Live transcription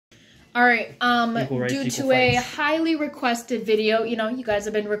All right. Equal rights, Due equal to a fights. highly requested video, you know, you guys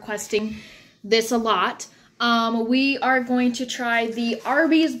have been requesting this a lot. We are going to try the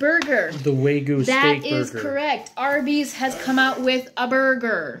Arby's burger. The Wagyu steak burger. That is correct. Arby's has come out with a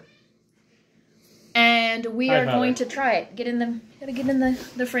burger. And we are going to try it. Gotta get in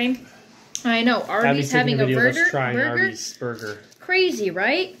the frame. I know, Arby's having a burger. Arby's burger. Crazy,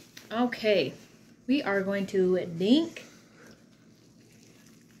 right? Okay. We are going to dink.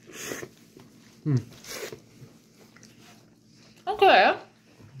 Okay.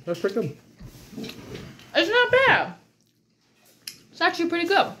 That's pretty good. It's not bad. It's actually pretty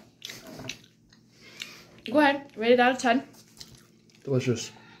good. Go ahead. Rate it out of 10.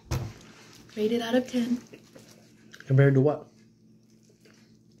 Delicious. Rate it out of 10. Compared to what?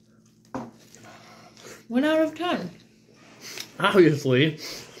 1 out of 10. Obviously.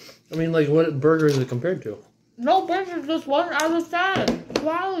 I mean, like, what burger is it compared to? No, burger's just 1 out of 10.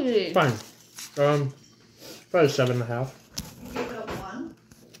 Quality. Fine. Probably 7.5. Give it a 1.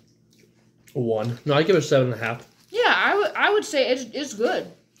 A 1. No, I give it 7.5. Yeah, I would say it's good.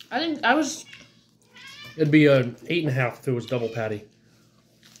 I think I was... It'd be a 8.5 if it was double patty.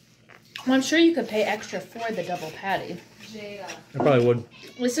 Well, I'm sure you could pay extra for the double patty. Jada. I probably would.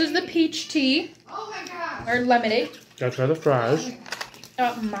 This is the peach tea. Oh my gosh. Or lemonade. Gotta try the fries.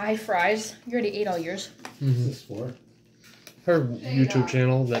 My fries. You already ate all yours. Mm-hmm. This is for? Her YouTube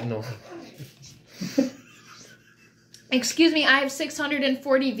channel that no. Excuse me, I have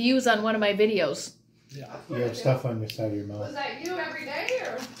 640 views on one of my videos. Yeah. You have stuff on the side of your mouth. Was that you every day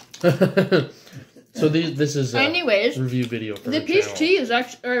or? So this is a Anyways, review video for the her peach channel. tea is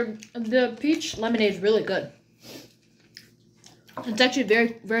actually, or the peach lemonade is really good. It's actually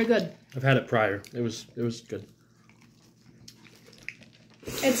very, very good. I've had it prior. It was good.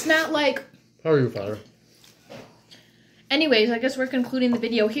 It's not like... How are you, Father? Anyways, I guess we're concluding the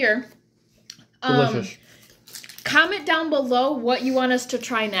video here. Delicious. Comment down below what you want us to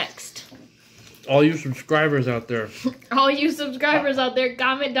try next. All you subscribers out there. All you subscribers out there,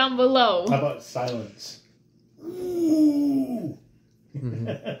 comment down below. How about silence? Ooh.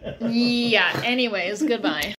 Yeah, anyways, goodbye.